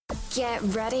Get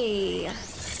ready.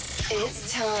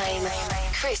 It's time.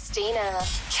 Christina,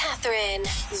 Catherine,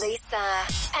 Lisa,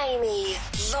 Amy,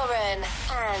 Lauren,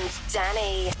 and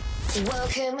Danny.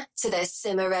 Welcome to the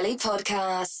Cimorelli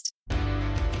Podcast.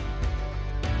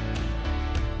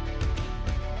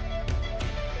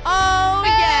 Oh,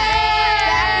 yeah!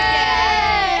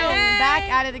 Back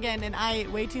at it again, and I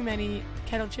ate way too many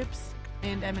kettle chips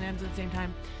and M&M's at the same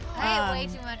time. I ate way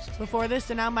too much, too. Before this,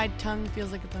 so now my tongue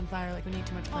feels like it's on fire, like we need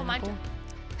too much pineapple.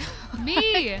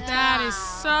 Me. That is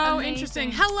so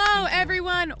interesting. Hello,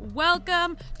 everyone.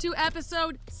 Welcome to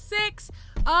episode 6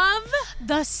 of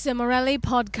the Cimorelli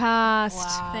Podcast.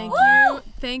 Wow.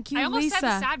 Thank you, I almost Lisa. said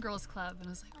the Sad Girls Club, and I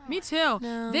was like, me too.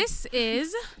 No. This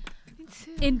is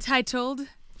entitled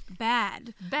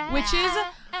Bad, which is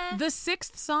the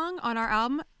 6th song on our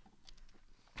album.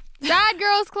 Sad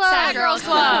Girls Club. Sad Girls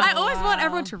Club. I always want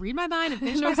everyone to read my mind and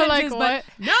finish my sentences, but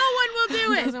no one will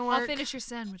do it. I'll finish your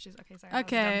sandwiches. Okay, sorry.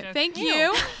 Okay, thank Ew.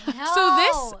 you. No.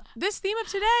 So this theme of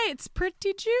today, it's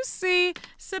pretty juicy.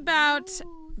 It's about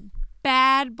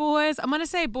bad boys. I'm gonna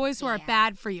say boys who are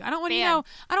bad for you. I don't want I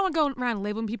don't want to go around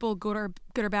labeling people good or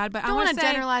bad, but I want to say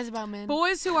generalize about men.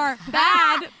 Boys who are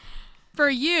bad for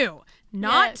you.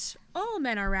 Not all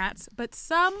men are rats, but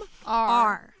some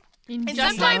are. And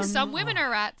sometimes some women are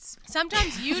rats.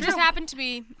 Sometimes you just happen to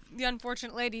be the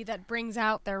unfortunate lady that brings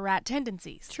out their rat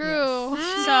tendencies. True.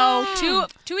 Yes. So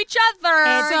to each other,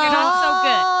 It's you're not so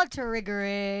good.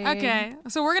 triggering. Okay,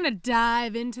 so we're gonna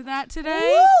dive into that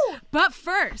today. Woo! But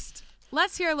first,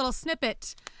 let's hear a little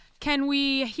snippet. Can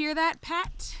we hear that,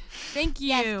 Pat? Thank you.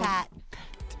 Yes, Pat.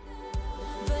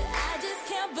 But I just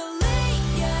can't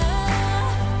believe you.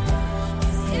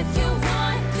 'Cause if you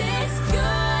want this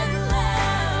good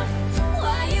love,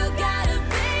 why you gotta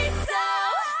be so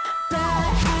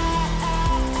bad?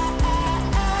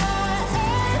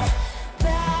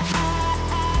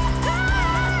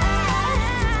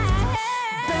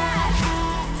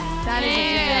 That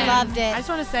is Loved it. I just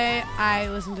want to say I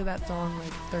listened to that song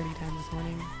like 30 times this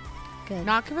morning. Good.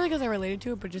 Not really because I related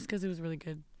to it, but just because it was really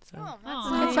good. So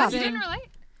Aw, you didn't relate?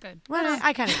 Good. well,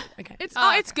 I kind of.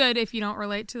 It's good if you don't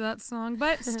relate to that song,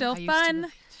 but still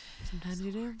fun. Sometimes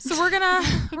you do. So we're gonna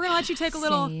let you take a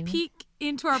little Same. peek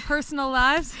into our personal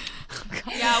lives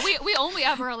Yeah, we only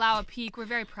ever allow a peek. We're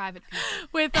very private people.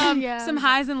 with some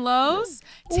highs and lows.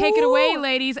 Take it away,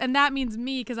 ladies, and that means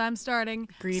me because I'm starting.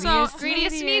 Greediest.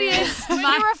 Greediest, neediest. When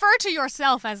you refer to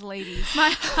yourself as ladies. My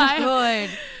high. Good.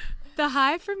 The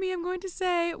high for me, I'm going to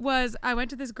say, was I went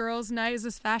to this girls' night, is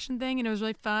this fashion thing, and it was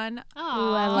really fun. Ooh,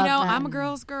 I love that. I'm a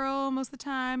girl's girl most of the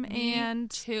time,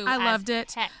 and too, I as loved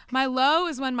it. heck. My low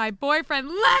is when my boyfriend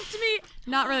left me.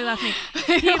 Not really left me.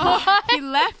 He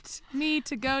left me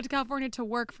to go to California to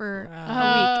work for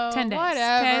a week, 10 days.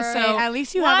 whatever. Okay, so At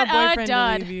least you have a What a boyfriend to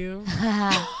dud. leave you.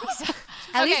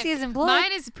 At least he's employed.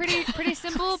 Mine is pretty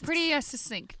simple, pretty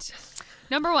succinct.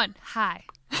 Number 1, hi.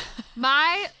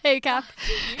 Hey, Kath.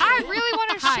 I really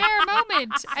want to share a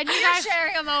moment. And you guys,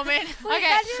 sharing a moment.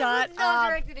 okay. Shut up.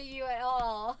 Directed at you at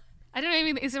all. I don't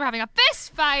even think we're having a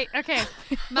fist fight. Okay.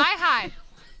 My high.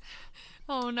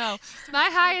 Oh no. My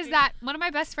high is that one of my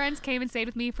best friends came and stayed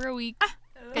with me for a week.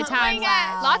 Good times.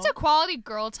 God. Lots of quality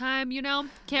girl time, you know.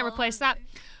 Can't replace that.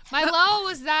 My low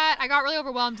was that I got really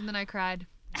overwhelmed and then I cried.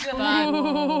 But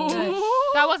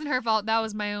that wasn't her fault. That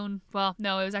was my own. Well,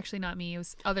 no, it was actually not me. It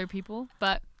was other people.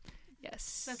 But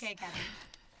yes. It's okay, Kathy.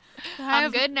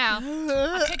 I'm good now.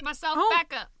 I'll pick myself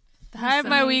back up. The high of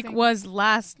my week was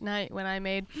last night when I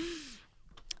made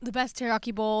the best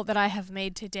teriyaki bowl that I have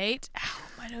made to date. Ow,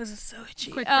 my nose is so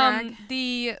itchy. Quick brag.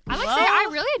 The I like to say I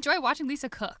really enjoy watching Lisa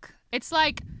cook. It's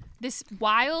like this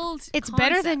wild. It's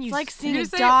better than concept. you. It's like seeing a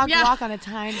say- dog yeah. walk on a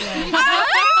time day.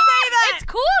 It's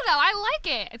cool though. I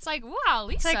like it. It's like wow,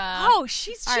 Lisa. It's like, oh,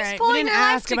 she's All right, we pulling didn't her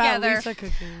life ask about together. Lisa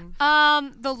cooking.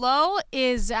 The low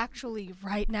is actually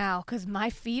right now because my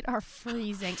feet are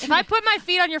freezing. If I put my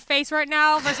feet on your face right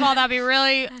now, first of all, that'd be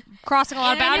really crossing a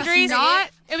lot of boundaries.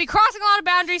 It'd be crossing a lot of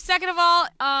boundaries. Second of all,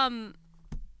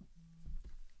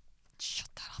 shut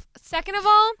that off. Second of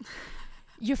all,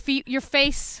 your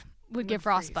face would get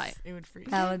frostbite. It would freeze.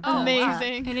 That would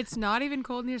amazing. And it's not even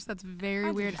cold in here, so that's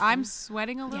very weird. I'm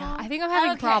sweating a little. Yeah, I think I'm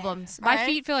having problems. My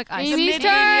feet feel like ice. Amy's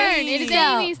turn. It is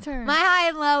Amy's turn. My high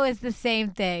and low is the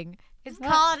same thing. It's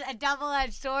called a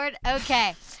double-edged sword.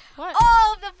 Okay. What?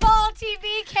 Oh, the fall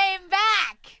TV came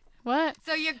back. What?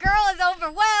 So your girl is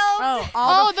overwhelmed.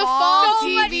 Oh, the fall so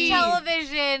much TV.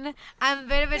 television. I'm a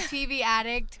bit of a TV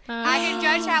addict. I can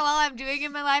judge how well I'm doing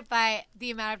in my life by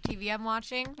the amount of TV I'm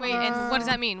watching. Wait, and what does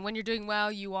that mean? When you're doing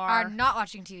well, you are not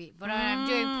watching TV. But when I'm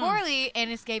doing poorly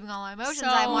and escaping all my emotions, So-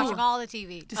 I'm watching all the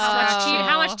TV.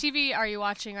 How much TV are you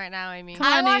watching right now, Amy? Come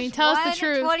on, I Amy, watched tell us the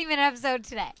one truth. 20-minute episode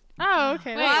today. Oh,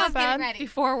 okay. While I That's was not getting bad. ready.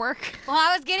 Before work. While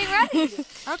I was getting ready.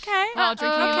 Okay. While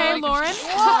drinking Okay, milk. Lauren.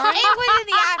 Well, it was in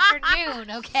the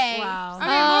afternoon, okay? Wow. Okay,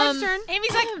 Lauren's turn.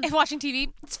 Amy's like watching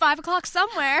TV. It's 5 o'clock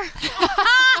somewhere.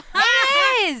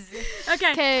 It is.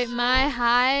 Okay. Okay, my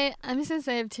high, I'm just gonna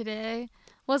say of today,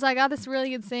 was I got this really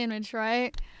good sandwich,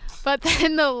 right? But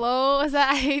then the low was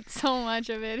that I ate so much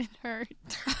of it, it hurt.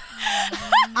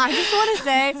 I just want to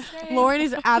say, Lauren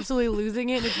is absolutely losing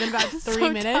it. It's been about 3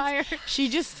 minutes. Tired. She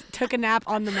just took a nap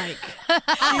on the mic.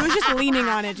 She was just leaning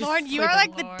on it. Just Lauren, you are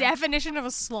like the definition of a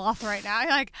sloth right now.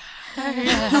 You're like,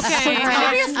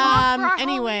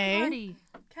 Anyway.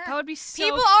 That would be so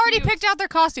people already cute. picked out their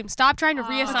costumes. Stop trying to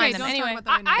reassign Okay, them. don't Anyway, talk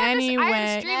about that I had this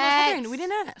anyway, dream Catherine, we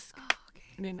didn't ask.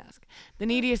 We didn't ask. The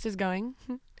neediest is going,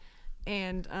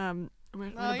 and I'm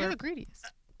gonna you're the burp. greediest.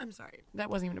 I'm sorry. That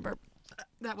wasn't even a burp.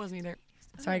 That wasn't either.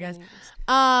 Sorry, guys.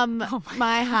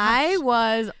 My high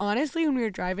was honestly when we were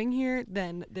driving here.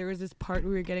 Then there was this part we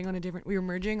were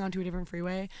merging onto a different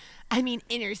freeway. I mean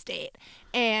interstate,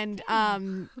 and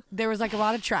there was like a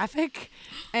lot of traffic,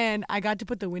 and I got to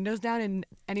put the windows down. And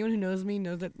anyone who knows me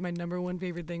knows that my number one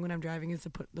favorite thing when I'm driving is to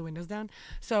put the windows down.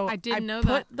 So I didn't know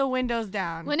put the windows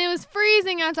down. When it was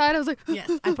freezing outside, I was like, Yes,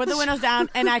 I put the windows down,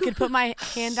 and I could put my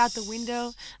hand out the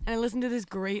window, and I listened to this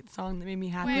great song that made me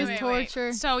happy. Wait,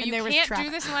 torture. So And you there was can't traffic.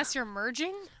 do this unless you're merging?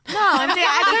 No, I'm saying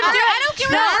I couldn't do it. I don't get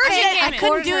what merging I game is. couldn't do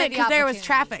Afforded her it the because there was opportunity.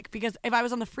 traffic. Because if I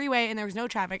was on the freeway and there was no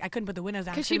traffic, I couldn't put the windows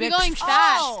down. Because So she'd be it'd going fast.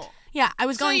 fast. Yeah, I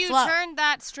was So going you slow. turned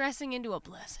that stressing into a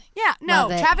blessing. Yeah, no,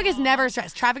 Love it. traffic is never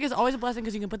stress. Traffic is always a blessing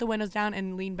because you can put the windows down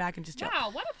and lean back and just chill. Wow,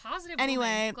 what a positive Anyway,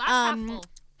 woman. Glass half full.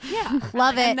 Yeah,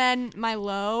 Love it. And then my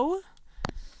low.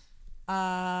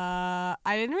 I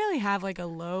didn't really have like a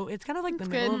low. It's kind of like the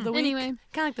middle of the week. Anyway.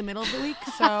 Kind of like the middle of the week.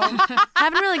 So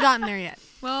haven't really gotten there yet.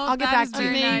 Well, I'll get that back is to you.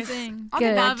 very nice. Amazing. I'll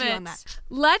get back Love to you it. on that.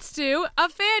 Let's do a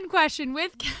fan question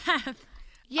with Kath.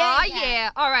 Yeah.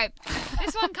 All right.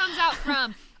 This one comes out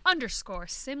from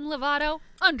 _Simlovato_.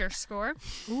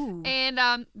 Ooh.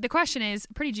 And the question is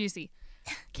pretty juicy.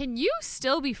 Can you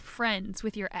still be friends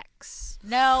with your ex?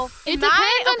 No. It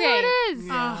depends on who it is.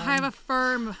 Yeah. I have a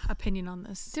firm opinion on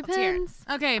this. hear it. Depends.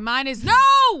 Okay, mine is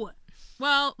no.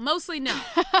 Well, mostly no.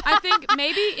 I think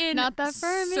maybe in Not that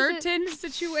firm, is it? certain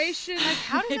situations,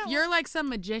 if you're like some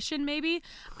magician, maybe,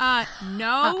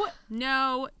 no,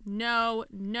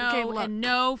 Okay, look. and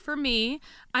no for me.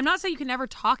 I'm not saying you can never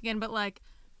talk again, but like,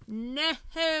 no,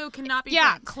 cannot be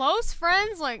Yeah, friends. close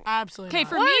friends, like Absolutely. Okay, not.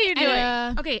 for What me, are you doing?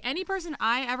 Yeah. okay, any person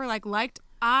I ever liked,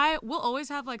 I will always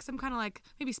have like some kind of like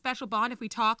maybe special bond if we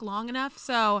talk long enough.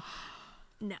 So,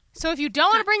 no, So if you don't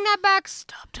want to bring that back,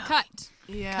 stop talking. cut.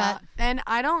 Yeah. And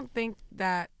I don't think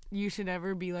that you should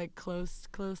ever be like close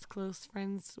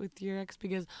friends with your ex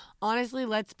because honestly,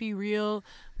 let's be real,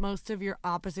 most of your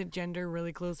opposite gender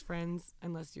really close friends,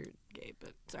 unless you're gay,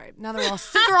 but sorry. Now they're all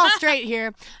straight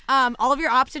here. All of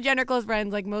your opposite gender close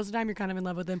friends, like most of the time you're kind of in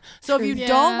love with them. So if you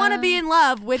don't want to be in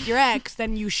love with your ex,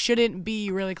 then you shouldn't be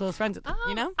really close friends with them,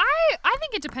 you know? I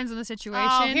think it depends on the situation.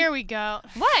 Oh, here we go.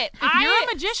 What? If you're a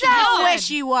magician, So listen.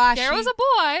 wishy-washy. There was a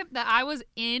boy that I was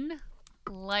in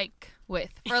with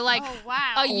for like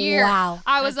a year. Wow.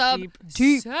 I was That's deep.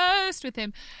 obsessed with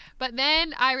him. But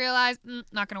then I realized,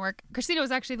 not going to work. Christina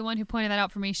was actually the one who pointed that out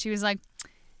for me. She was like,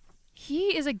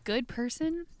 he is a good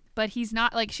person, but he's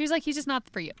not like, she was like, he's just not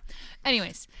for you.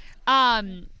 Anyways,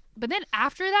 but then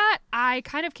after that, I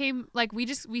kind of came, like, we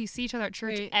see each other at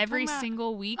church every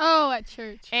single week. Oh, at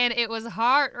church. And it was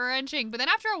heart-wrenching. But then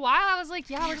after a while, I was like,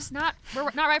 yeah, we're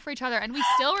not right for each other. And we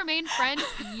still remain friends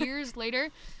years later.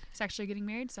 He's actually getting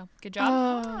married, so good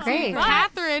job. Oh. Great.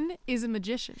 Catherine is a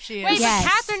magician. She is. Wait, Yes.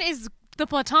 but Catherine is the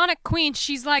platonic queen.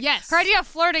 She's like, Yes. her idea of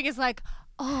flirting is like,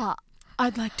 oh,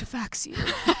 I'd like to fax you.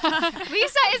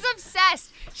 Lisa is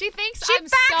obsessed. She thinks She I'm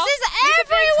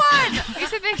faxes everyone.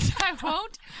 Lisa thinks I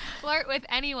won't flirt with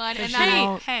anyone, and She that I'm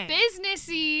won't. Hey.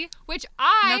 businessy, which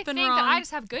I Nothing think wrong. that I just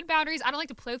have good boundaries. I don't like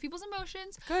to play with people's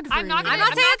emotions. Good for I'm not you. gonna- I'm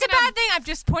not saying it's a gonna- bad thing. I'm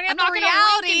just pointing out I'm the not gonna wink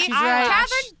reality. and She's right.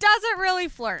 Catherine doesn't really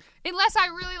flirt. Unless I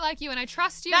really like you and I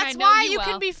trust you. That's and I know why you you well.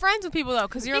 can be friends with people though,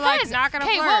 because you're Because, like not gonna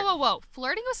okay, flirt. whoa.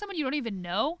 Flirting with someone you don't even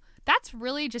know, that's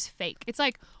really just fake. It's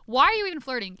like, why are you even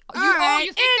flirting? right,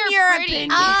 You think in they're your pretty.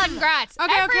 opinion. Congrats.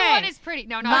 Okay, Everyone okay. is pretty.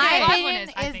 No, My everyone opinion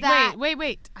is, I is think. that-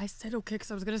 Wait. I said okay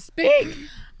because I was gonna speak.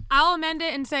 I'll amend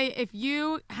it and say if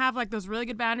you have like those really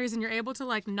good boundaries and you're able to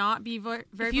like not be very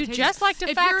If you flirtatious, just like to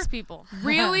if fax you're people.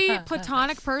 really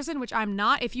platonic person, which I'm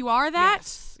not. If you are that,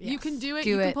 Yes, you yes. can do it. Do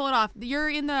you can it. pull it off. You're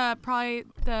in probably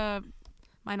the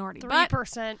minority. 3%.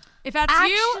 But if that's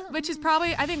you, which is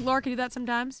probably, I think Laura could do that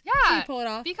sometimes. Yeah. She'd pull it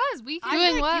off. Because we can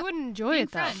Doing what? You wouldn't enjoy being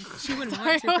it though. friends. She wouldn't Sorry,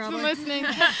 want to, I wasn't probably. listening.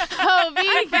 Oh,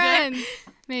 being friends.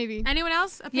 Maybe. Anyone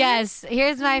else? Opinion? Yes,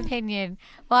 here's my opinion.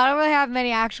 Well, I don't really have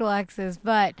many actual exes,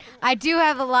 but I do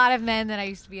have a lot of men that I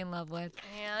used to be in love with.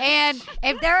 And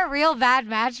if they're a real bad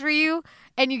match for you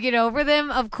and you get over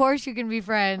them, of course you can be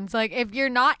friends. Like, if you're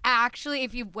not actually,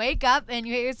 if you wake up and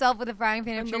you hit yourself with a frying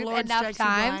pan of And the truth Lord enough strikes you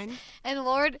times, blind. and the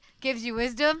Lord gives you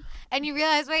wisdom, and you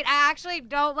realize, wait, I actually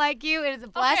don't like you. It is a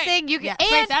blessing. You can,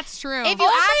 Wait, and that's true. if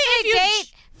you actually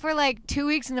date for like 2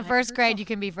 weeks in the first grade, you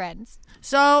can be friends.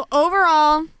 So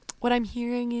overall, what I'm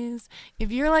hearing is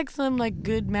if you're like some like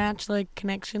good match, like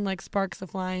connection, like sparks are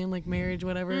flying, like marriage,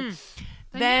 whatever, Then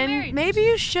get then married. maybe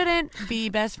you shouldn't be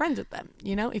best friends with them.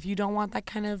 You know, if you don't want that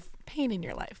kind of pain in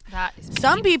your life. That is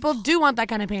Some people do want that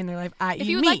kind of pain in their life. If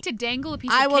you would me. like to dangle a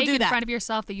piece I of will cake do in that. front of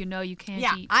yourself that you know you can't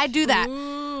Yeah, eat. I do that.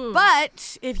 Ooh.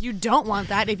 But if you don't want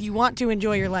that, if you want to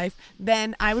enjoy your life,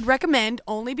 then I would recommend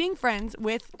only being friends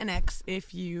with an ex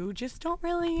if you just don't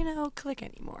really, click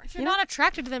anymore. If you're not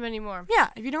attracted to them anymore. Yeah,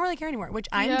 if you don't really care anymore, which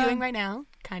I'm Yeah. doing right now,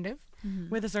 kind of,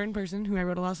 with a certain person who I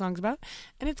wrote a lot of songs about,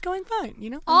 and it's going fine,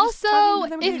 I'm just Also, talking to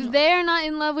them if occasionally. they're not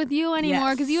in love with you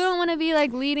anymore, because you Yes. don't want to be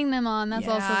like leading them on. That's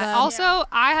also Yeah. bad. Also,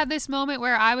 I had this moment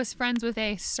where I was friends with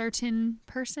a certain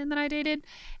person that I dated,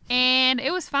 and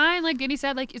it was fine. Like Giddy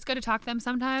said, like it's good to talk to them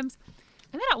sometimes.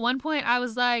 And then at one point, I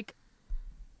was like,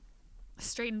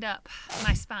 straightened up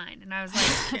my spine, and I was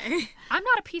like, I'm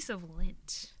not a piece of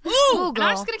lint. Ooh, And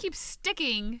I'm just gonna keep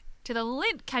sticking to the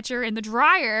lint catcher in the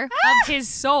dryer of his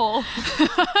soul.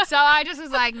 So I just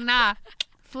was like, nah,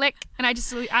 flick, and I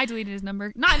deleted his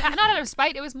number. Not out of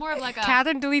spite. It was more of like a.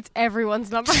 Catherine deletes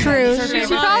everyone's number. True. It's She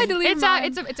probably deleted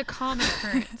mine. it's a common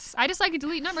occurrence. I just like to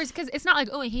delete numbers because it's not like,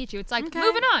 oh, I hate you. It's like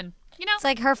moving on. It's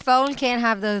like her phone can't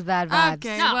have those bad vibes.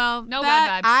 Okay, No, well, no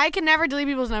that- bad vibes. I can never delete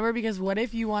people's number because what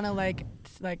if you want to like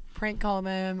prank call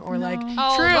them or like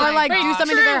Oh, True. my or like do gosh.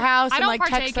 something to their house I and don't like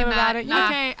text partake them in about that. it? Nah.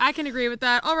 Okay, I can agree with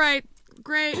that. All right,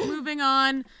 great. Moving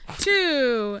on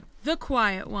to the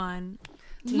quiet one.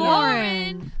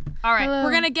 Lauren. All right. Hello. We're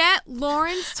going to get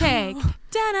Lauren's take.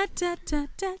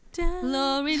 Da-da-da-da-da-da.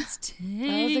 Lauren's That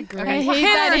was a take. great. I hate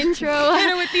that Hit intro.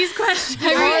 her with these questions.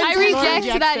 I reject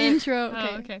rejects that it. intro. Oh,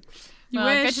 Okay. okay. You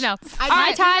Well, good wish. to know.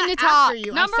 My time to talk.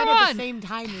 Number I said it at one. the same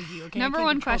time as you. Okay. I Number can't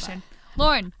one control question.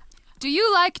 Lauren, do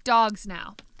you like dogs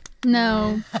now?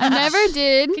 No, I never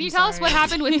did. Can you tell us what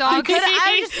happened with dogs?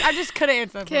 I just couldn't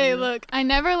answer that. for Okay, you. look, I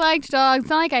never liked dogs. It's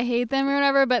not like I hate them or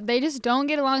whatever, but they just don't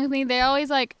get along with me. They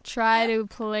always like try to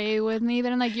play with me,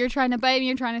 but I'm like, you're trying to bite me,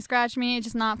 you're trying to scratch me. It's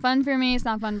just not fun for me. It's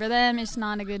not fun for them. It's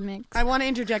not a good mix. I want to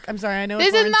interject. I'm sorry. I know This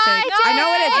it's is Lauren's my take. I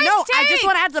know it is. No, I just take.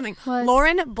 want to add something. What?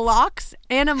 Lauren blocks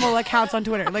animal accounts on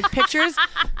Twitter, like pictures,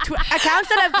 accounts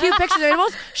that have cute pictures of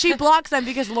animals. She blocks them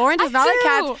because Lauren does not like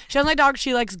cats. She doesn't like dogs.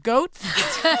 She likes goats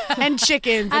and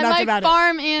chickens, and I that's like about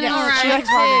farm animals. Yes, she I likes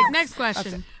like farming. pigs. Next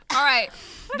question. All right.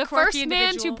 The quirky first man to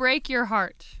individual. break your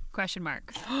heart? Question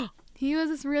mark. He was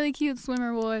this really cute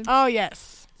swimmer boy. it. Oh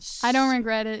yes. I don't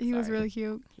regret it. He was really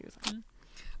cute.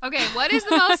 Okay. What is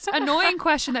the most annoying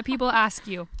question that people ask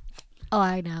you? Oh,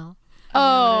 I know.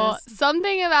 Oh,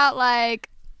 something about like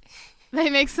they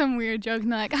make some weird joke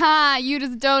and they're like, "Ha, you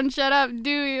just don't shut up, do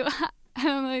you?" And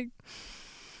I'm like,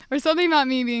 or something about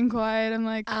me being quiet. I'm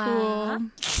like, cool,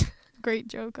 great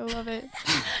joke. I love it.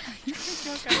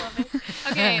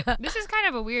 Okay. This is kind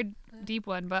of a weird, deep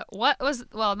one, but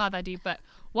not that deep, but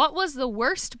what was the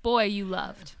worst boy you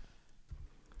loved?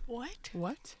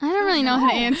 What? I don't really know how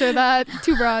to answer that.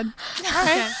 Too broad.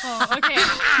 Okay.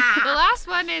 The last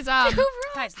one is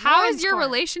how is your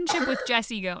relationship with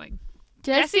Jessie going?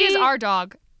 Jessie is our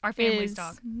dog, our family's is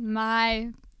dog.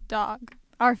 my dog.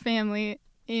 Our family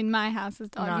in my house's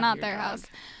dog, Not not your their dog. house.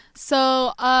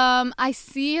 So, I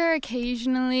see her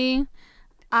occasionally.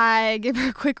 I give her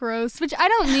a quick roast, which I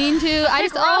don't mean to. I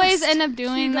just always end up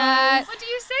doing that. What do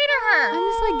you say to her? I'm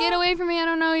just like, get away from me. I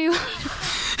don't know you.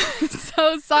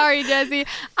 So sorry, Jessie.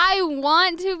 I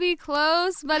want to be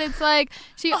close, but it's like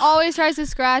she always tries to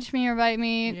scratch me or bite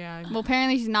me. Yeah. Well,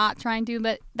 apparently she's not trying to,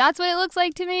 but that's what it looks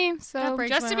like to me. So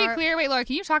Just to be clear, wait, Laura,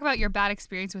 can you talk about your bad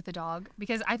experience with the dog?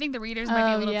 Because I think the readers might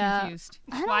be a little confused.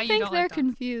 I don't Why you think don't they're like dogs.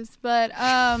 confused, but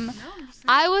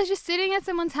I was just sitting at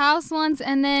someone's house once,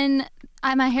 and then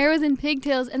my hair was in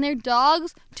pigtails, and their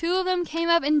dogs, 2 of them came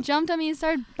up and jumped on me and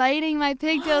started biting my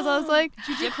pigtails. I was like,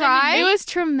 Did you cry? it was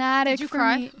traumatic. Did you for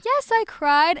cry? me. Yes, I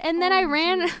cried, and then I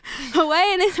ran away,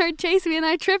 and they started chasing me, and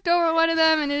I tripped over one of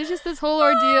them, and it was just this whole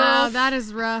ordeal. Oh, that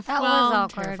is rough. That well, was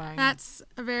awkward. Terrifying. That's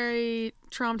a very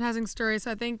traumatizing story.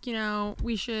 So I think,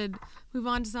 we should move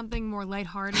on to something more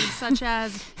lighthearted, such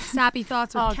as sappy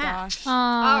thoughts with Kath.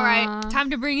 All right, time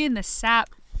to bring in the sap.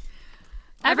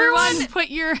 Everyone put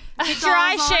your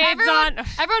Dry shades on.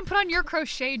 Everyone put on your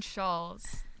crocheted shawls.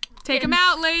 Take them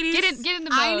out, ladies. Get in the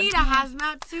mode. I need a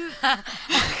hazmat suit.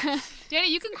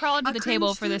 Danny, you can crawl under the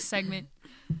table for this segment.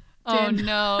 Oh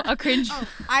no, a cringe.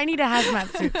 I need a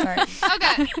hazmat suit. Sorry.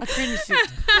 Okay. A cringe suit.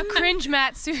 A cringe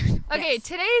mat suit. Okay,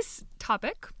 today's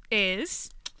topic is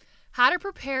how to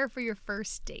prepare for your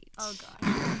first date. Oh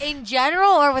god. In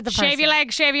general or with the person? Shave your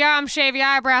legs, shave your arms, shave your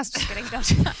eyebrows. Just kidding.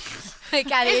 Don't. Like,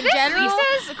 in Is general?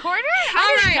 this Lisa's corner?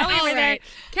 All right.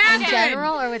 In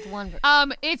general or with one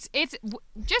person? It's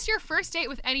just your first date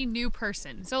with any new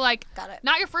person. So like, Got it.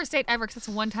 not your first date ever, because it's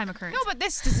a one-time occurrence. No, but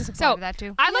this apply So to that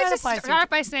too. I'd like Yeah, to it applies start to- off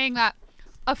by saying that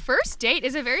a first date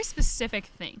is a very specific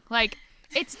thing. Like,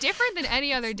 it's different than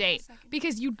any other date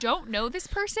because you don't know this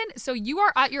person, so you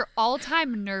are at your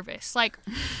all-time nervous. Like,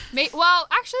 maybe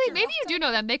you do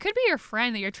know them. They could be your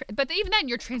friend that you're, but even then,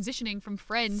 you're transitioning from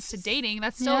friends to dating.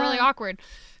 That's still really awkward.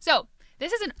 So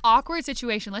this is an awkward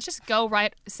situation. Let's just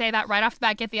say that right off the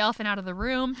bat. Get the elephant out of the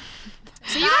room.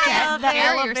 So you gotta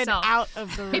prepare yourself. Out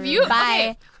of the room. If you, Bye.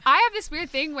 okay, I have this weird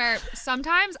thing where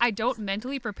sometimes I don't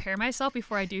mentally prepare myself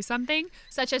before I do something,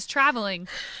 such as traveling.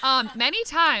 Many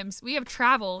times we have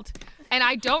traveled, and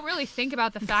I don't really think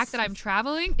about the fact that I'm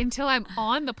traveling until I'm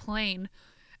on the plane.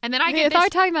 And then I I get thought we this. were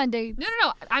talking about dates.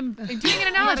 No. I'm doing an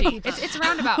analogy. It's a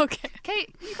roundabout. Okay,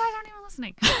 you guys aren't even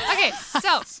listening. Okay,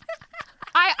 so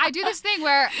I do this thing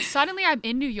where suddenly I'm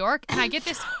in New York and I get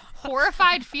this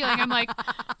horrified feeling. I'm like,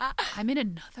 I'm in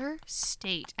another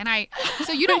state, and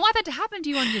so you don't want that to happen to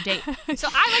you on your date. So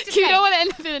I like to say, You don't want to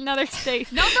end up in another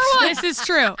state. number one, This is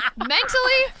true.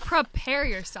 mentally prepare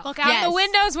yourself. Look out the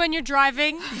windows when you're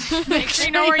driving. Make sure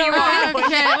you know where you are. No,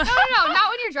 not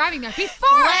when you're driving there. Before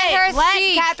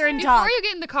Let Catherine Before talk. you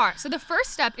get in the car. So the first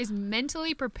step is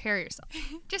mentally prepare yourself.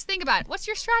 Just think about it. What's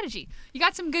your strategy? You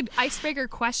got some good icebreaker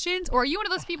questions? Or are you one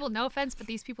of those people, no offense, but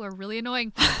these people are really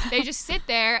annoying. They just sit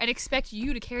there and expect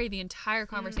you to carry the entire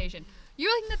conversation. You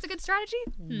really think that's a good strategy?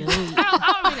 No.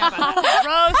 I don't really know about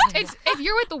that. If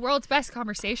you're with the world's best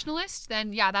conversationalist,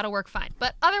 then yeah, that'll work fine.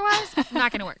 But otherwise,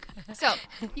 not going to work. So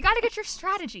you got to get your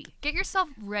strategy. Get yourself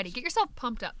ready. Get yourself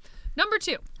pumped up. Number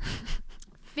 2,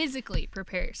 physically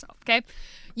prepare yourself, okay?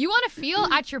 You want to feel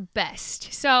at your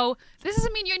best. So this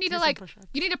doesn't mean you need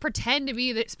to pretend to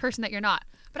be this person that you're not.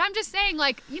 But I'm just saying,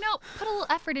 like, put a little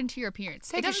effort into your appearance.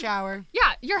 Take a shower.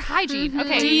 Yeah, your hygiene.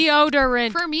 Okay.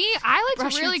 Deodorant. For me, I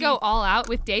like to really go all out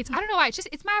with dates. I don't know why.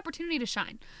 It's my opportunity to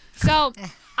shine. So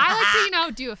I like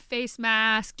to, do a face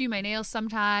mask, do my nails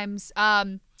sometimes.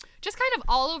 Just kind of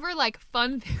all over, like,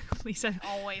 fun. Lisa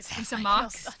always has some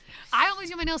mocks. I always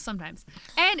do my nails sometimes.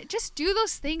 And just do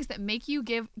those things that make you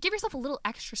give yourself a little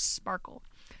extra sparkle.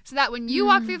 So that when you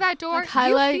walk through that door, Like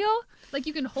highlight? you feel like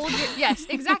you can hold your... Yes,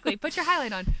 exactly. Put your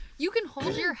highlight on. You can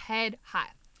hold your head high.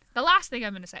 The last thing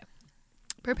I'm going to say.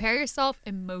 Prepare yourself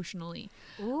emotionally.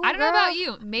 Ooh, I don't know girl. about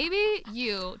you. Maybe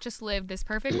you just lived this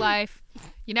perfect life.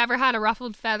 You never had a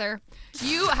ruffled feather.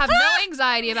 You have no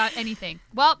anxiety about anything.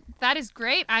 Well, that is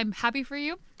great. I'm happy for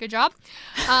you. Good job.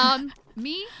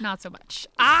 Me, not so much.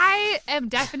 I am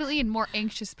definitely a more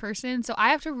anxious person, so I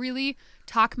have to really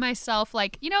talk myself,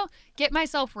 like, get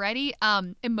myself ready.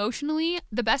 Emotionally,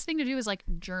 the best thing to do is, like,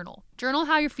 journal. Journal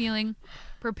how you're feeling.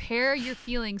 Prepare your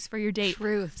feelings for your date.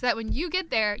 Truth. So that when you get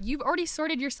there, you've already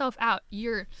sorted yourself out.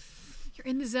 You're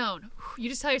in the zone. You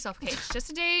just tell yourself, okay, it's just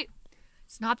a date.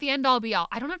 It's not the end all be all.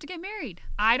 I don't have to get married.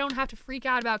 I don't have to freak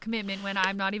out about commitment when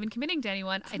I'm not even committing to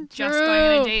anyone. I'm just going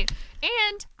on a date.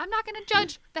 And I'm not going to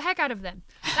judge the heck out of them.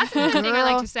 That's another thing I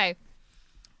like to say.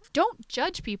 Don't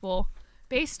judge people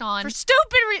based on... For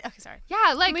stupid reasons. Okay, sorry.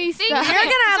 Yeah, like... Lisa. Think, You're okay,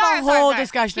 gonna have a whole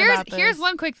discussion about this. Here's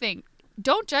one quick thing.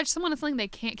 Don't judge someone on something they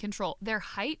can't control. Their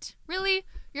height, really?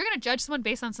 You're going to judge someone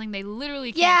based on something they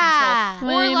literally can't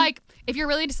control. Or, Lame. like, if you're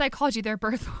really into psychology, their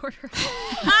birth order.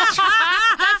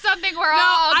 That's something we're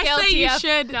all I guilty say you of.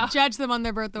 should judge them on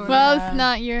their birth order. Well, it's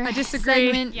not your I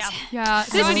disagree. segment. Yeah.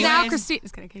 This So is now anyways, Christina.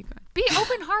 Just kidding. Okay, go ahead. be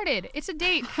open-hearted. It's a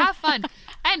date. Have fun.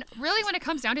 And really, when it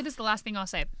comes down to this, the last thing I'll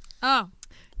say. Oh.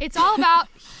 It's all about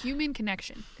human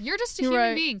connection. You're just a human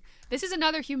right. being. This is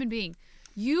another human being.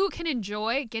 you can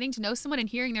enjoy getting to know someone and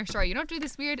hearing their story. You don't do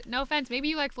this weird, no offense, maybe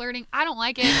you like flirting. I don't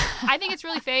like it. I think it's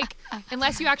really fake.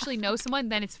 Unless you actually know someone,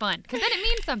 then it's fun. Because then it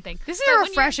means something. This is a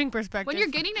refreshing perspective. When you're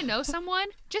getting to know someone,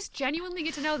 just genuinely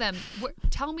get to know them.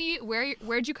 Tell me,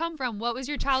 where'd you come from? What was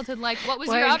your childhood like? What was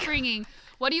your upbringing?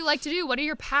 What do you like to do? What are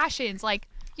your passions? Like,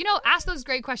 ask those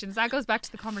great questions. That goes back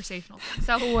to the conversational thing.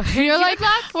 So you're like,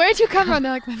 where'd you come from?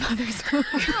 They're like, my mother's home.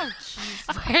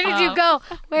 Where did you go?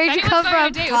 Where did you come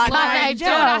from?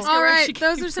 All right,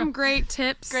 those are some great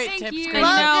tips. Great tips. Love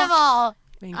them all.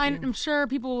 I'm sure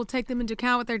people will take them into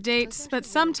account with their dates, but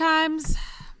sometimes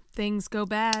things go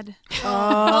bad. And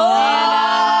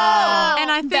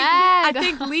I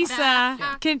think Lisa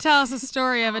can tell us a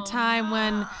story of a time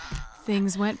when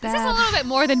things went bad. This is a little bit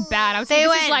more than bad. I would say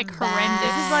this is like horrendous.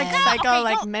 This is like psycho,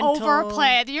 mental.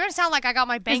 Overplay it. You're gonna sound like I got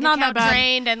my bank account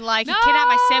drained and like you kidnapped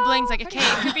my siblings. Like it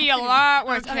could be a lot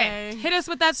worse. Okay, hit us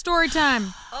with that story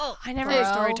time. Oh, I never do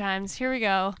story times. Here we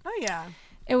go. Oh yeah.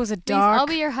 It was a dark, I'll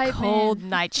be your hype cold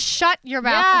night. Shut your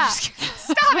mouth. Yeah.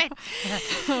 Stop it.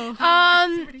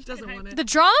 The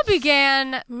drama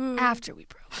began after we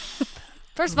broke up.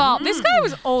 First of all, this guy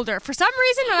was older. For some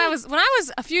reason, when I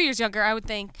was a few years younger, I would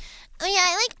think, oh yeah,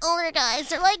 I like older guys.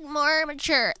 They're like more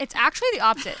mature. It's actually the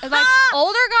opposite. Like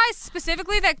older guys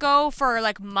specifically that go for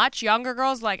like much younger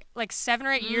girls, like 7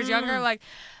 or 8 years younger, like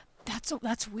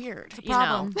that's weird. You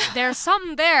know, there's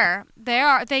something there.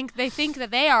 They think that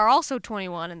they are also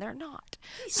 21 and they're not.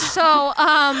 So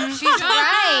she's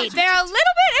right. They're a little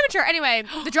bit immature. Anyway,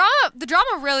 the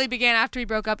drama really began after we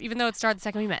broke up, even though it started the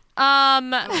second we met.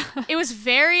 It was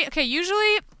very okay.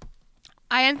 Usually,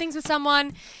 I end things with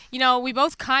someone. We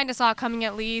both kind of saw it coming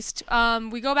at least.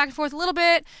 We go back and forth a little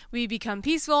bit. We become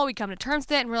peaceful. We come to terms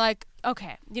with it, and we're like,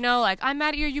 okay, like I'm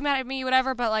mad at you, you mad at me,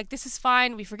 whatever. But like this is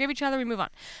fine. We forgive each other. We move on.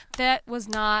 That was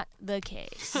not the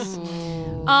case.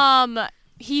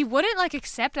 He wouldn't like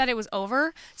accept that it was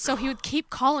over, so he would keep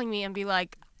calling me and be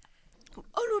like, I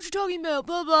don't know what you're talking about,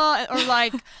 blah, blah. Or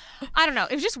like, I don't know.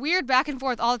 It was just weird back and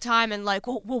forth all the time and like,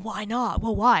 well, why not?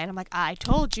 Well, why? And I'm like, I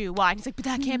told you why. And he's like, but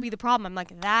that can't be the problem. I'm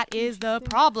like, that is the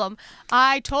problem.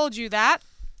 I told you that.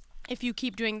 If you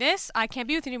keep doing this, I can't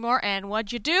be with you anymore. And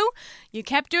what'd you do? You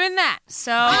kept doing that.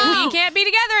 So we can't be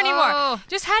together anymore.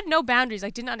 Just had no boundaries.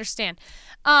 Like, didn't understand.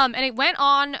 And it went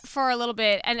on for a little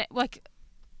bit. And I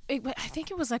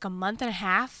think it was like a month and a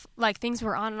half. Like things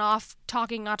were on and off,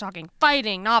 talking, not talking,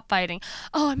 fighting, not fighting.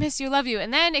 Oh, I miss you, love you.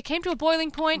 And then it came to a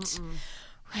boiling point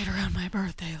right around my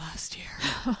birthday last year.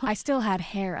 I still had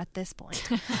hair at this point.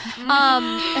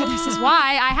 And this is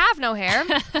why I have no hair.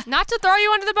 Not to throw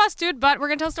you under the bus, dude, but we're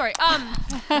going to tell a story.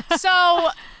 So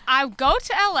I go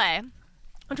to LA,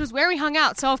 which was where we hung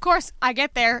out. So, of course, I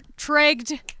get there,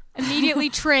 immediately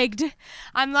trigged.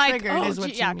 I'm like,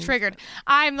 triggered.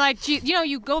 I'm like,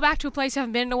 you go back to a place you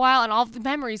haven't been in a while and all the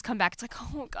memories come back. It's like,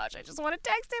 oh gosh, I just want to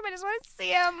text him. I just want to see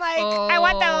him. Like, I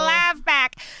want the laugh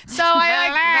back. So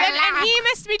and he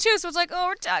missed me too. So it's like, oh,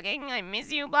 we're talking. I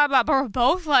miss you, blah, blah. But we're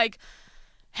both like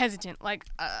hesitant, like,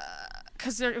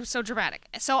 because it was so dramatic.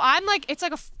 So I'm like, it's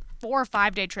like a 4 or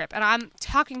 5 day trip. And I'm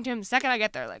talking to him the second I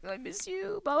get there, like, I miss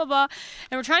you, blah, blah, blah.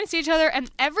 And we're trying to see each other.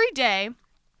 And every day,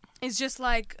 is just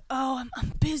like, oh,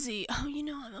 I'm busy. Oh,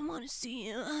 I want to see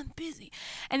you. I'm busy.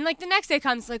 And like the next day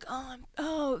comes like,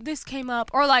 oh, this came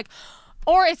up. Or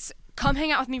it's come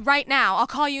hang out with me right now. I'll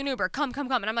call you an Uber. Come.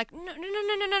 And I'm like, no.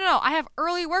 I have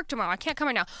early work tomorrow. I can't come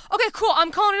right now. Okay, cool.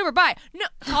 I'm calling an Uber. Bye. No,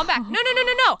 call back. No.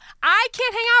 I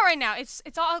can't hang out right now. It's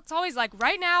always like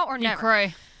right now or never. You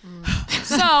cry.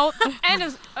 So,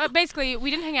 and basically we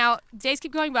didn't hang out. Days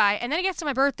keep going by. And then it gets to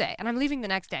my birthday and I'm leaving the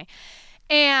next day.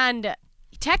 And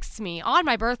texts me on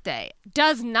my birthday,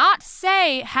 does not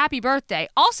say happy birthday.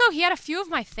 Also, he had a few of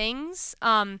my things,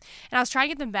 and I was trying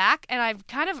to get them back, and I've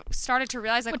kind of started to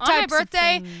realize, like, on my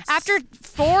birthday, after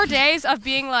 4 days of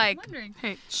being like,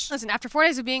 after 4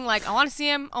 days of being like, I want to see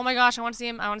him, oh my gosh, I want to see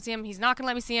him, he's not going to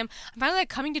let me see him, I'm finally, like,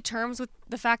 coming to terms with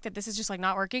the fact that this is just, like,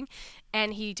 not working,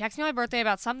 and he texted me on my birthday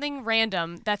about something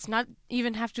random that's not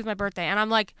even have to do with my birthday, and I'm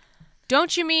like,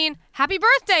 don't you mean happy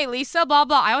birthday, Lisa, blah,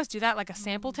 blah. I always do that, like a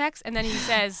sample text. And then he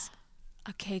says,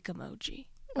 a cake emoji.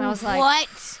 And I was like, what?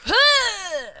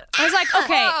 I was like,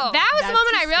 okay, that was the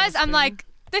moment I realized, I'm like,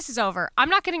 this is over. I'm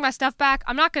not getting my stuff back.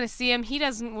 I'm not going to see him. He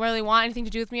doesn't really want anything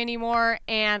to do with me anymore.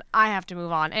 And I have to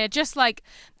move on. And it just like,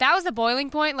 that was the boiling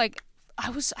point. Like,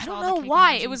 I don't know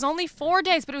why. It was only 4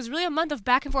 days, but it was really a month of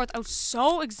back and forth. I was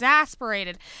so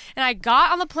exasperated. And I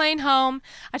got on the plane home.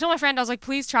 I told my friend, I was like,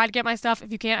 please try to get my stuff.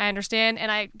 If you can't, I understand.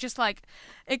 And I just like,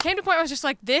 it came to a point where I was just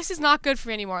like, this is not good for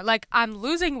me anymore. Like, I'm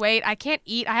losing weight. I can't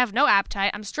eat. I have no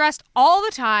appetite. I'm stressed all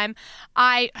the time.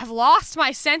 I have lost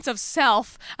my sense of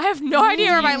self. I have no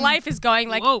idea where my life is going.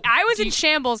 Like, I was in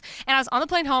shambles. And I was on the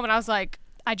plane home, and I was like,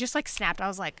 I just like snapped. I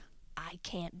was like, I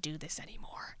can't do this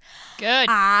anymore. Good.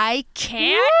 I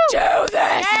can't do this.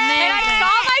 And I saw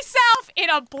myself in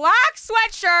a black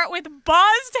sweatshirt with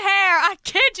buzzed hair. I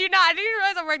kid you not. I didn't even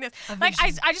realize I'm wearing this. Like,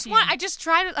 I just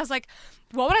tried it. I was like,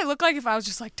 what would I look like if I was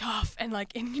just like tough and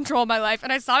like in control of my life?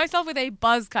 And I saw myself with a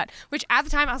buzz cut, which at the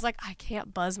time I was like, I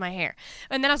can't buzz my hair.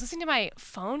 And then I was listening to my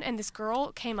phone, and this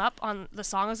girl came up on the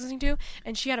song I was listening to,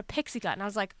 and she had a pixie cut, and I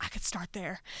was like, I could start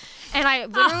there. And I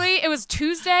literally, it was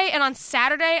Tuesday, and on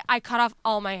Saturday I cut off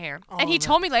all my hair. And he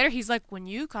told me later, he's like, when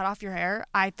you cut off your hair,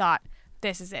 I thought,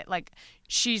 this is it. Like,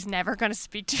 she's never going to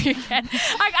speak to you again.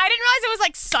 Like, I didn't realize it was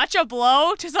like such a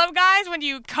blow to some guys when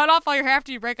you cut off all your hair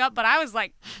after you break up, but I was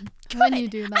like, when you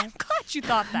do that. I'm glad you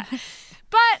thought that.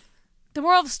 But the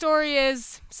moral of the story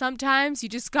is sometimes you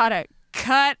just got to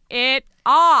cut it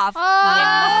off. In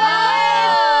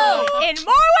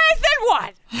more ways than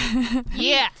one.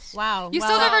 Yes. Wow. You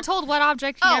still never told what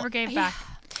object you ever gave back.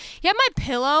 Yeah, my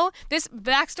pillow. This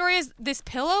backstory is this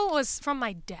pillow was from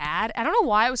my dad. I don't know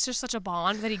why it was just such a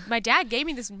bond that my dad gave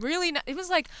me this really. It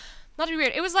was like, not to be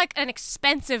weird. It was like an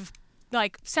expensive,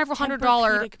 like several $100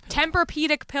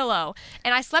 Tempur-Pedic pillow,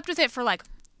 and I slept with it for like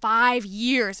 5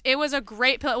 years. It was a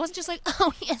great pillow. It wasn't just like,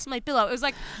 oh yes, my pillow. It was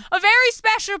like a very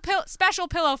special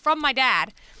pillow from my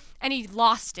dad, and he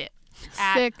lost it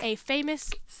at a famous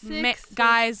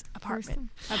guy's apartment.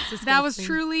 That was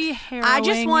truly harrowing. I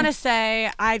just want to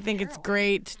say, I think it's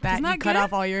great that you cut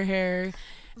off all your hair.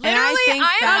 Literally, and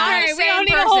I think that we don't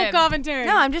need a whole commentary.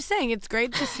 No, I'm just saying it's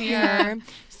great to see her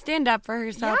stand up for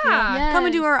herself. Yeah. You know, come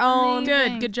and do her own.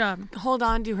 Good job. Hold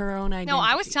on to her own identity. No,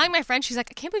 I was telling my friend, she's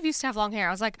like, I can't believe you used to have long hair.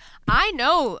 I was like, I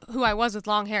know who I was with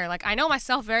long hair. Like, I know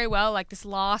myself very well. Like, this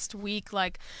lost, weak,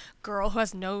 like, girl who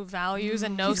has no values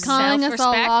and no self-respect. Calling us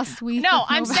all lost weak. No,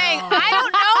 I'm saying I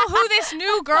don't know who this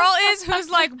new girl is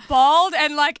who's, like, bald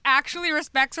and, like, actually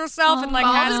respects herself and, like,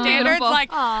 has standards. Beautiful. Like,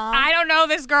 I don't know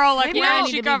this girl. Like, where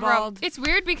did she come from? It's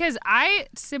weird because very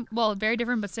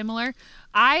different but similar.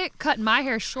 I cut my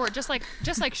hair short, just like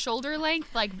shoulder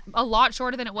length, like a lot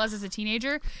shorter than it was as a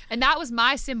teenager, and that was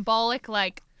my symbolic,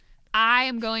 like, I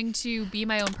am going to be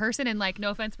my own person and, like, no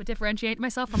offense, but differentiate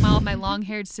myself from all of my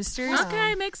long-haired sisters.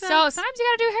 Okay, makes sense. So sometimes you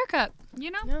gotta do a haircut,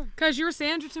 you know? Because you were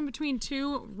sandwiched in between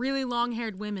two really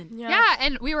long-haired women. Yeah,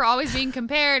 and we were always being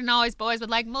compared, and always boys would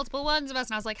like multiple ones of us,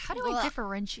 and I was like, how do I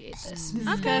differentiate this?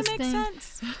 Okay, makes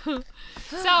sense. So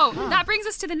that brings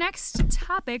us to the next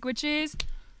topic, which is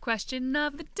question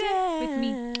of the day with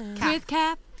me,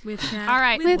 Kath. With Kath. All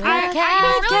right. With I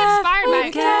really inspired by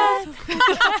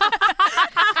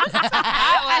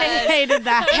I hated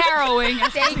that. harrowing.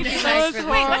 Thank you.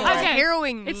 Okay.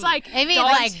 Harrowing. It's like Amy,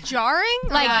 like jarring?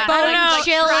 like bone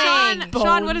chilling.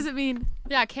 Sean, what does it mean?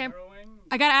 yeah,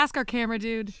 I gotta ask our camera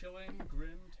dude.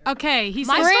 Okay, he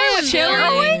said My story was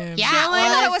harrowing? Yeah. I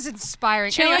thought it was inspiring.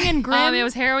 chilling and grim. it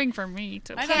was harrowing for me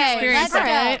to Okay, experience let's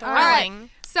that. go. All right.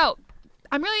 So,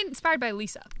 I'm really inspired by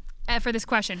Lisa for this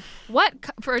question.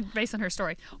 Based on her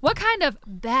story, what kind of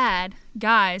bad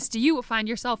guys do you find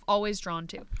yourself always drawn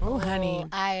to? Oh, honey. All All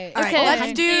right, right,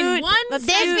 let's do This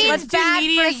means bad for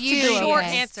neediest to you. Short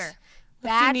Okay. answer.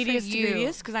 Bad for neediest to you.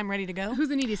 greediest because I'm ready to go. Who's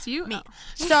the neediest? You? Me.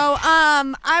 So,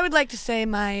 I would like to say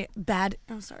my bad.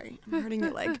 Oh, sorry, I'm hurting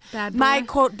your leg. Bad boy. My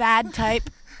quote bad type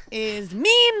is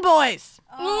mean boys.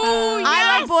 Oh,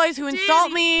 I like boys who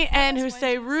insult me and who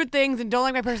say rude things and don't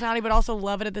like my personality, but also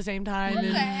love it at the same time.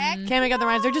 And can't make up their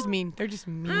minds. They're just mean. They're just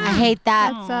mean. I hate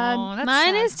that. Sad. that's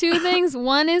Mine sad. is two things.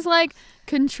 One is like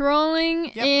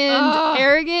controlling and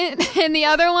arrogant, and the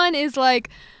other one is like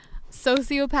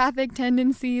sociopathic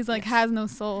tendencies, like has no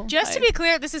soul. Just to be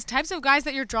clear, this is types of guys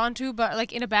that you're drawn to, but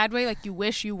like in a bad way, like you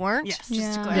wish you weren't. Yes. Just to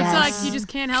Yeah. clarify. It's like you just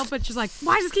can't help but just like,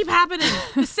 why does this keep happening?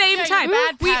 The same type.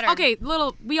 bad pattern.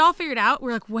 We all figured out.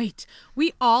 We're like, wait,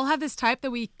 we all have this type that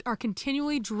we are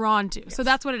continually drawn to. So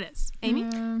that's what it is. Amy?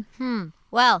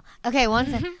 Well, okay, one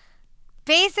second.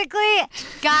 Basically,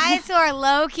 guys who are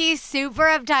low-key super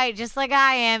uptight, just like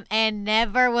I am, and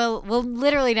will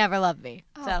literally never love me.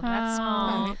 So that's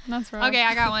That's right. Okay,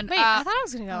 I got one. Wait, I thought I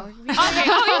was gonna go. Okay.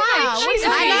 Oh, Jesus.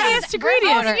 Neediest to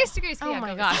greediest. Neediest to greediest. Oh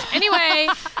my gosh. Anyway,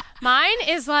 mine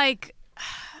is like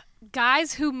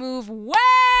guys who move way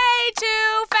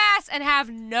too fast and have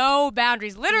no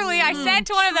boundaries. Literally, I said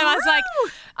to one of them,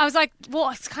 I was like, well,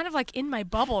 it's kind of like in my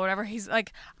bubble or whatever. He's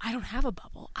like, I don't have a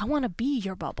bubble. I want to be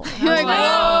your bubble. And I was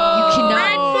like, you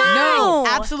cannot. No,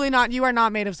 absolutely not. You are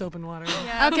not made of soap and water.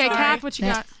 Yeah, okay, Kath, what you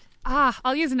got?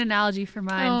 I'll use an analogy for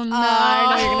mine. Oh, no. I know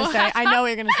what you're gonna say. I know what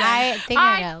you're gonna say. I think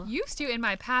I know. Used to in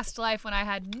my past life when I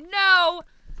had no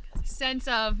sense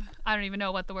of, I don't even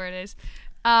know what the word is.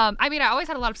 I always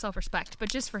had a lot of self-respect, but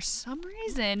just for some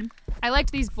reason, I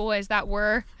liked these boys that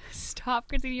were, stop,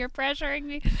 Christina, you're pressuring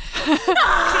me.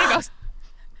 Christina goes,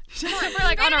 we're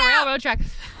like on a railroad track.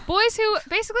 Boys who,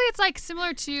 basically it's like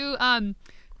similar to,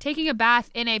 taking a bath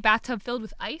in a bathtub filled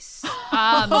with ice.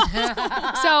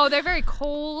 So they're very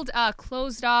cold,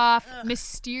 closed off,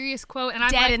 mysterious quote. And I'm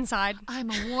dead like, inside. I'm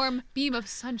a warm beam of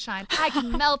sunshine. I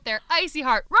can melt their icy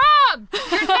heart. Wrong!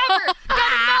 You're never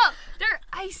gonna melt their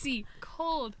icy,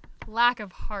 cold lack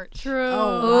of heart. True.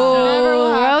 Never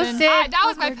will happen. That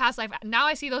was my past life. Now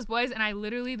I see those boys and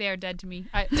they are dead to me.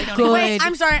 They don't Good. Wait,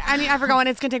 I'm sorry. I forgot one.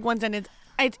 It's gonna take one sentence.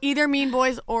 It's either mean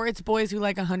boys or it's boys who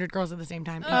like 100 girls at the same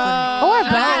time. Or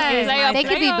both. Nice. They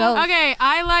could be both. Okay,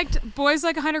 I liked boys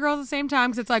like 100 girls at the same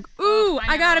time because it's like, ooh,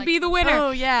 I gotta be the winner.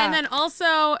 Oh, yeah. And then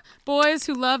also boys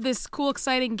who love this cool,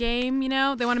 exciting game, you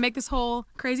know? They want to make this whole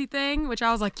crazy thing, which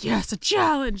I was like, yes, a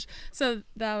challenge. So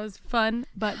that was fun,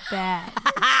 but bad.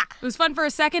 It was fun for a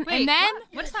second, Wait, and then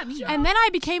what does that mean? and then I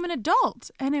became an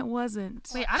adult, and it wasn't.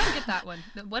 Wait, I don't get that one.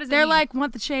 What does it They're mean? like,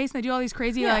 want the chase, and they do all these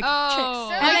crazy, like, Oh.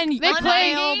 tricks. And then They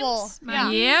play games?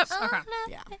 Yep.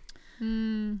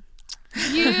 Okay.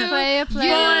 You play a play.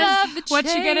 You love the What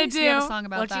you gonna chase. do? We have a song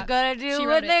about What that. you gonna do? She What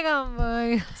wrote they it. gonna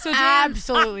buy? So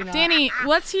Absolutely not. Danny,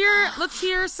 let's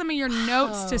hear some of your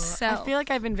notes to I self. feel like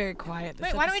I've been very quiet. This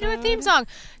Wait, why don't we do a episode. theme song?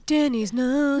 Danny's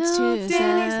notes to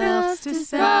Danny's self. notes to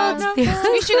self.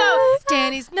 We should go.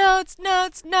 Danny's notes to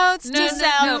self.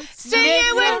 no. Sing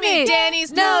it with me.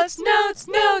 Danny's notes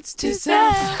to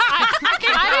self. I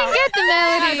didn't get the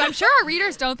melody. I'm sure our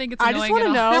readers don't think it's I annoying just want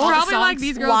to at all. know. They're probably like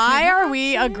these girls. Why are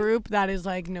we a group that is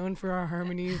like known for our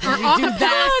harmonies? And we do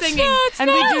that singing. and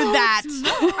we do that.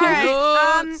 All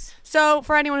right. So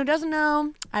for anyone who doesn't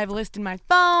know, I have a list in my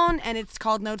phone, and it's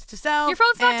called Notes to Self. Your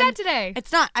phone's not and dead today.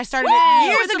 It's not. I started it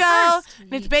years it's a ago, first.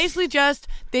 and it's basically just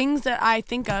things that I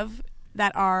think of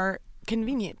that are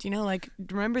convenient. You know, like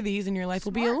remember these, and your life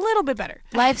will be a little bit better.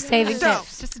 Life-saving So,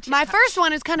 tips. my first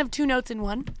one is kind of 2 notes in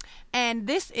one, and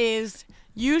this is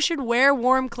you should wear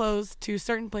warm clothes to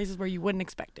certain places where you wouldn't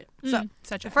expect it. So,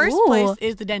 Such a first Ooh. place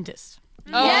is the dentist.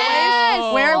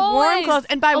 Yes. Wear warm always. clothes,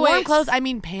 and by warm Always. clothes, I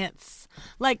mean pants.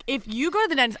 Like, if you go to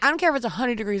the dentist, I don't care if it's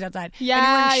 100 degrees outside, and Yeah,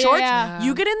 you're wearing shorts, yeah.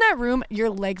 you get in that room, your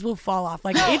legs will fall off.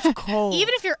 Like, it's cold.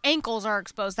 Even if your ankles are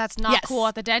exposed, that's not Yes. cool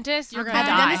at the dentist. You're gonna At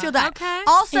the die. dentist, you'll die. Okay.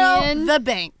 Also, And- the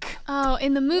bank. Oh,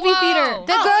 in the movie theater.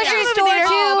 The grocery store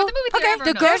Oh, too. but the movie theater, The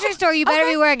everyone grocery knows. store, you better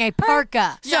be wearing a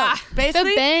parka. So,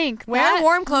 basically, The bank. wear That-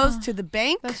 warm clothes to the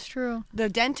bank, That's true. the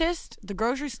dentist, the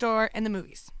grocery store, and the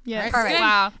movies. Yes. All right.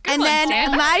 Wow. Good And one, then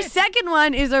Stan. my second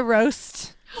one is a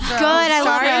roast. Good, I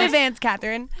love Sorry in it. advance,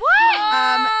 Catherine.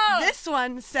 What? This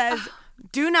one says,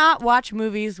 do not watch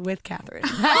movies with Catherine.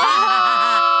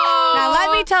 Now,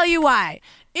 let me tell you why.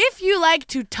 If you like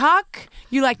to talk,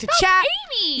 you like to chat,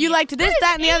 Amy. you like to this,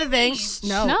 that, and the other thing.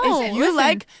 No. No, If you listen.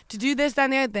 like to do this, that,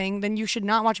 and the other thing, then you should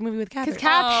not watch a movie with Catherine.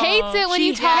 Kath hates it when She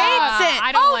you talk. hates it.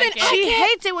 I don't like then it. She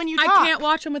hates it when you talk. I can't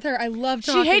watch them with her. I love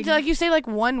talking. She hates it. Like, you say like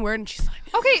one word, and she's like,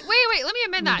 Okay, wait. Let me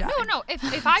amend that. die. No.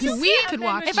 If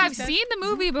I've seen the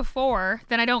movie before,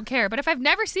 then I don't care. But if I've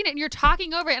never seen it and you're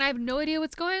talking over it and I have no idea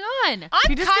what's going on,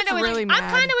 She just gets really mad. I'm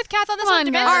kind of with Kath on this Come one. on,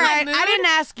 Depends guys. all on my right, mood. I didn't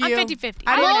ask you. I'm 50-50.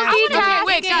 I didn't ask you. Multitasking.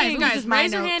 Wait, This guys, is my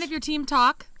raise your notes. hand if your team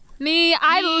talk. Me,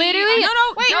 I literally.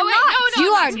 No.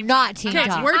 You are not team Okay,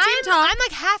 talk. we're team talk. I'm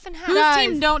like half and half. Whose Guys,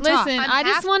 team don't talk? listen, I'm I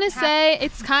just half- want to half- say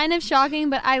it's kind of shocking,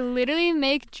 but I literally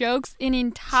make jokes in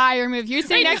entire movie. You're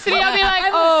sitting next to me, I'll be like,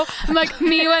 oh, I'm like,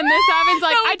 me when this happens,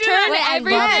 like, I turn I love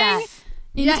everything that.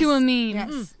 into a meme.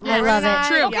 Yes. I love it.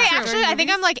 True. Okay, actually, I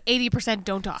think I'm like 80%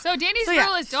 don't talk. So Danny's So, yeah.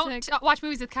 rule is don't watch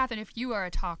movies with Catherine if you are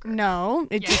a talker. No,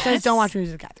 it just Yes. says don't watch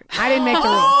movies with Catherine. I didn't make the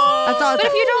rules. That's all it But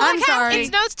says. if you don't I'm like Kath, sorry.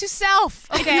 it's notes to self.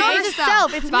 Okay. It's not just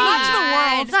self. It's me, not to the world.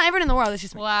 Fine. It's not everyone in the world. It's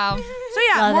just me. Wow. So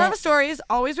yeah, Love moral it. of the story is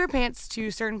always wear pants to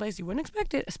a certain place you wouldn't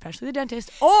expect it, especially the dentist.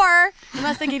 Or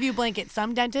unless they give you a blanket.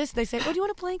 Some dentists they say, "Oh, do you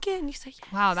want a blanket?" And you say,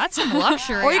 "Yeah." Wow, that's some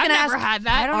luxury. Or you I've can never ask- had I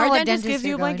that. don't Our know what dentist dentist gives you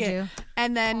you're a going blanket. to.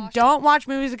 And then don't watch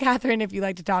movies with Catherine if you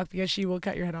like to talk because she will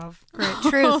cut your head off. Great.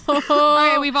 Truth.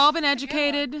 Okay, we've all been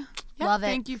educated. Love it.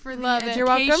 Thank you for the Love it. education. You're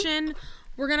welcome.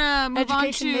 We're gonna move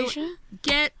Education on to Nation.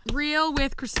 Get Real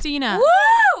with Christina.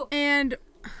 Woo! And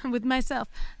with myself.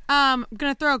 I'm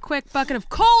gonna throw a quick bucket of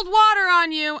cold water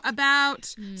on you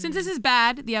about since this is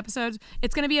bad, the episode,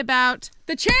 it's gonna be about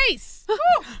the chase.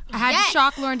 I had to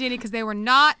shock Laura and Danny because they were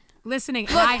not listening.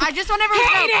 Look, I just want everyone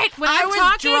to know. hate it when I'm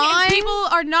talking and people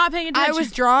are not paying attention. I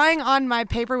was drawing on my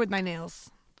paper with my nails.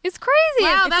 It's crazy.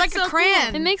 Wow, It's that's like so a crayon.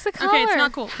 cool. It makes a color. Okay, it's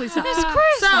not cool. Please stop. It's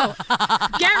crazy. So,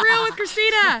 get real with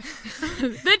Christina.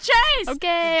 The chase.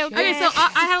 Okay. Okay, so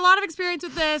I had a lot of experience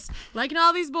with this. Liking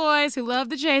all these boys who love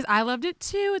the chase. I loved it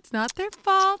too. It's not their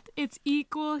fault. It's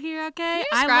equal here, okay? Can you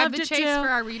I describe loved the it chase too. for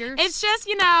our readers? It's just,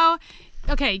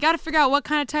 okay, you got to figure out what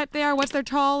kind of type they are. What's their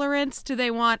tolerance? Do they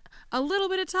want a little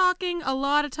bit of talking, a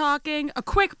lot of talking, a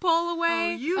quick pull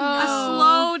away, a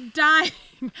slow dying?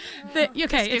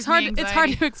 Okay, it's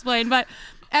hard to explain, but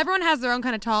everyone has their own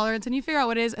kind of tolerance, and you figure out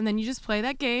what it is, and then you just play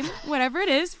that game, whatever it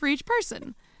is, for each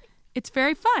person. It's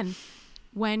very fun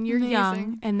when you're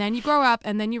young, and then you grow up,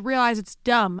 and then you realize it's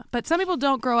dumb. But some people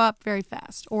don't grow up very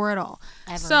fast, or at all.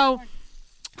 Ever. So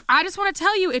I just want to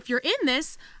tell you, if you're in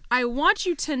this, I want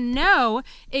you to know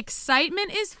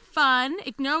excitement is fun.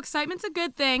 Excitement's a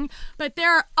good thing, but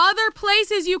there are other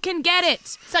places you can get it.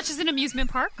 Such as an amusement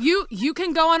park. You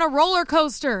can go on a roller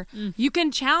coaster. You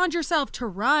can challenge yourself to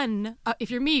run.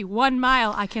 If you're me, 1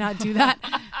 mile. I cannot do that.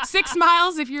 6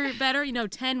 miles if you're better.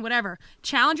 10, whatever.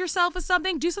 Challenge yourself with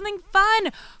something. Do something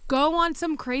fun. Go on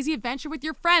some crazy adventure with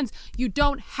your friends. You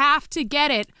don't have to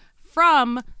get it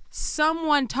from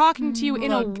someone talking to you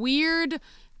in a weird,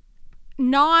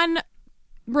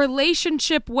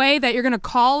 non-relationship way that you're going to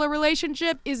call a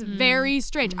relationship is very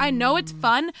strange. I know it's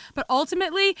fun, but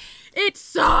ultimately it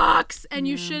sucks, and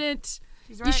you shouldn't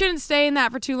stay in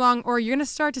that for too long, or you're going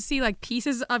to start to see like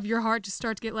pieces of your heart just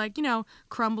start to get like,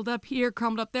 crumbled up here,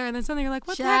 crumbled up there, and then suddenly you're like,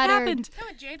 what the heck happened?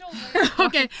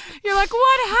 Okay. You're like,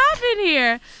 what happened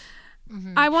here?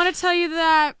 I want to tell you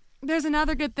that there's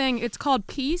another good thing. It's called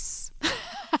peace.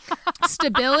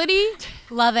 Stability.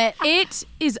 Love it. It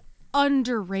is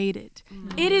underrated.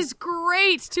 It is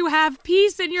great to have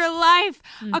peace in your life.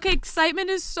 Okay, excitement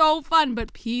is so fun,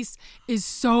 but peace is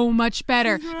so much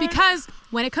better because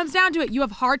when it comes down to it, you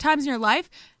have hard times in your life.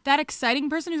 That exciting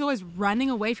person who's always running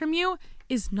away from you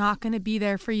is not going to be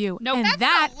there for you. No, and that's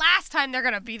that the last time they're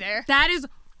gonna be there. that is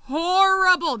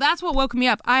horrible. That's what woke me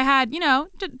up. I had,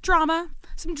 drama,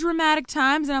 some dramatic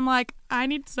times, and I'm like, I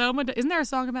need someone to. Isn't there a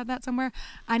song about that somewhere?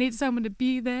 I need someone to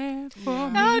be there for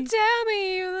me. Oh, tell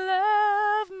me you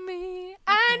love me.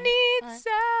 I need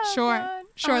someone.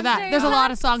 Sure. That there's a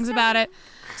lot of songs about it.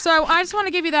 So I just want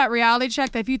to give you that reality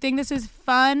check that if you think this is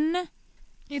fun,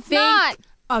 It's think not.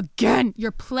 again.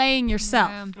 You're playing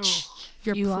yourself.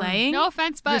 You're playing. No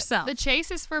offense, but yourself. the chase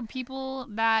is for people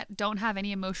that don't have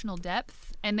any emotional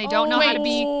depth and they don't know how to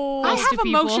be I close have to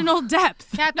people. emotional depth.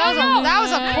 Kat, that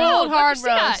was a cold, but hard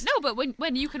Christina, roast. No, but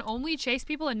when you can only chase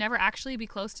people and never actually be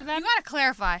close to them, You gotta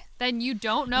clarify. then you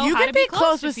don't know You how can to be close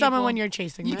close to with someone people. when you're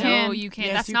chasing. You right? can. No, you can't.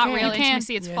 Yes, That's you not can. real You can.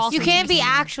 intimacy. It's Yes, false. You can't be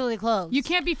intimacy. actually close. You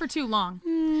can't be for too long.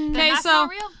 Then Okay, that's so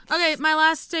not real. okay, my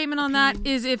last statement on that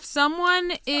is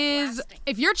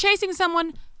if you're chasing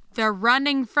someone, they're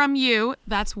running from you.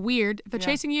 That's weird. If they're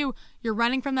chasing you, you're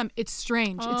running from them. It's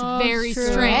strange. It's very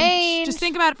strange. Just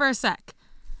think about it for a sec.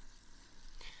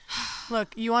 Look,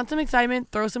 you want some excitement?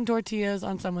 Throw some tortillas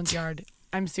on someone's yard.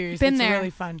 I'm serious. Been it's there. really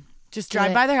fun. Just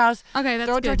drive by their house. Okay, that's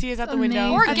throw good. tortillas out the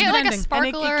window. Or That's get like a ending.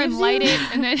 sparkler And and, it light gives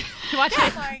it, and then watch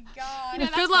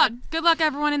it. Good luck. Good luck,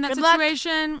 everyone in that Good luck.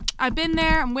 situation. I've been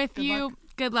there. I'm with you.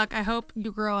 Good luck. I hope you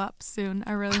grow up soon.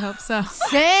 I really hope so.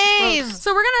 Same.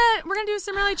 So we're gonna do a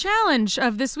Cimorelli challenge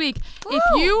of this week. If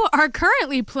you are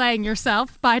currently playing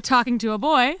yourself by talking to a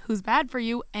boy who's bad for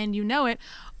you and you know it,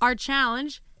 our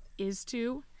challenge is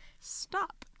to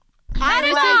stop.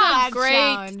 I love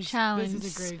great challenge. This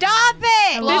is a great Stop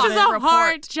it. This is a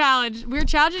hard challenge. We're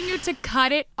challenging you to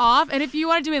cut it off, and if you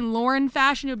want to do it in Lauren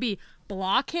fashion, it would be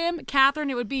block him. Catherine,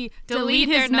 it would be delete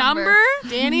their his number. number.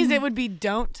 Danny's, it would be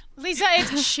don't. Lisa,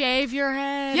 it's shave your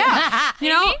head. Yeah, you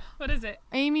know, What is it?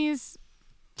 Amy's.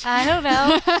 I don't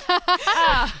know.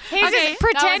 Okay,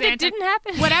 Pretend That was it didn't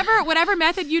happen. whatever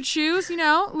method you choose,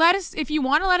 let us. If you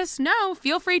want to let us know,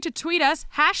 feel free to tweet us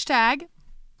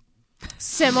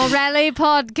Cimorelli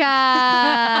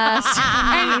Podcast.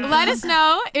 and let us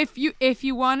know if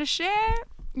you want to share.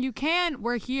 You can.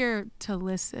 We're here to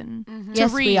listen. To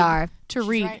Yes, read. we are. To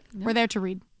read. We're there to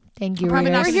read. Thank you, Probably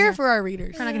not readers. We're here for our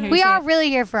readers. We're not gonna hear We you say are it. really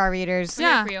here for our readers.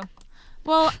 Yeah. For you.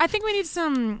 Well, I think we need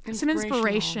some Inspirational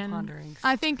inspiration. ponderings.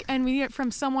 I think, and we need it from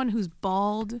someone who's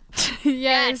bald.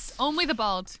 Yes, only the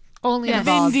bald. Only the Vin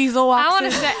balls. Diesel walks I want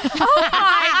in. to say, oh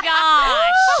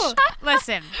my gosh!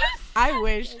 Listen, I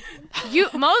wish.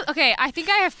 Okay, I think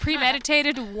I have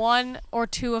premeditated 1 or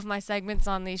 2 of my segments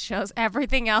on these shows.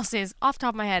 Everything else is off the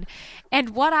top of my head.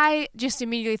 And what I just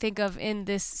immediately think of in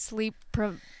this sleep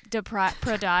deprived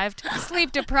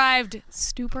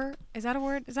stupor. Is that a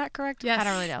word? Is that correct? Yes. I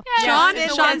don't really know.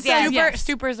 Sean says yes.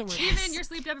 Stupor is a word. Even in your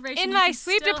sleep deprivation. In you my can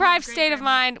sleep still deprived have state great of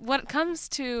mind, what comes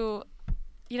to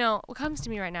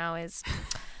me right now is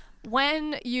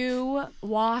when you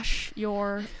wash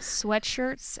your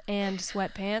sweatshirts and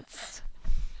sweatpants,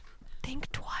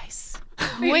 think twice.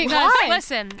 Wait, Because, why?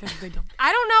 listen,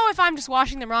 I don't know if I'm just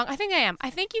washing them wrong. I think I am. I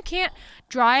think you can't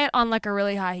dry it on like a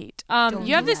really high heat.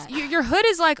 You have this. Your hood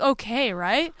is like okay,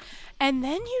 right? And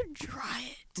then you dry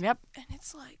it. Yep. And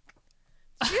it's like,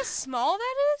 see how small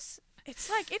that is? It's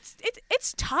like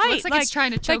it's tight. Looks like it's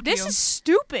trying to choke Like this you. is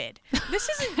stupid. This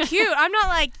isn't cute. I'm not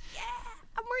like, yeah,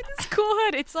 I'm wearing this cool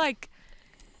hood. It's like,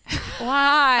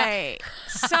 why?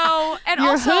 So and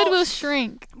Your also hood will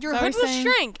shrink. your Is that hood what will you're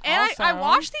saying? shrink. And I Also-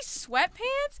 washed these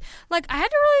sweatpants. Like I had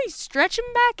to really stretch them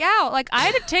back out. Like I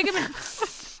had to take them and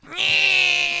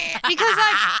because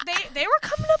like they were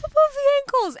coming up above the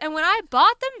ankles, and when I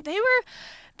bought them, they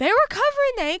were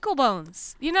covering the ankle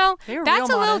bones. You know, They were that's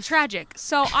real a little modest. tragic.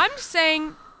 So I'm just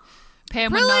saying,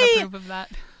 Pam would not Really? approve of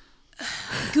that.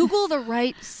 Google the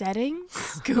right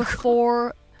settings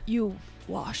before you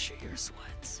wash your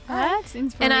sweats. That's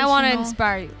inspirational. And I want to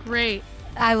inspire you. Great.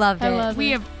 I loved it. I love We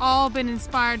it. have all been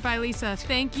inspired by Lisa.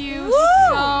 Thank you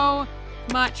so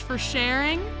much for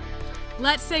sharing.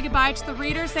 Let's say goodbye to the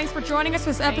readers. Thanks for joining us for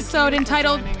this episode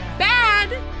entitled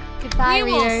Bad. Goodbye,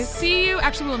 We will readers. see you.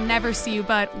 Actually, we'll never see you,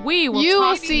 but we will You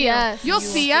will talk to see you. us. You'll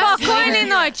see us. Buenas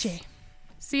noches.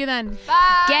 See you then.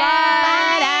 Get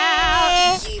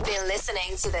out. You've been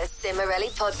listening to the Cimorelli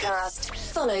Podcast.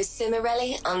 Follow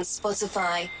Cimorelli on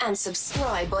Spotify and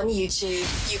subscribe on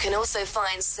YouTube. You can also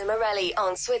find Cimorelli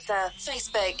on Twitter,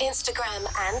 Facebook, Instagram,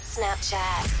 and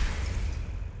Snapchat.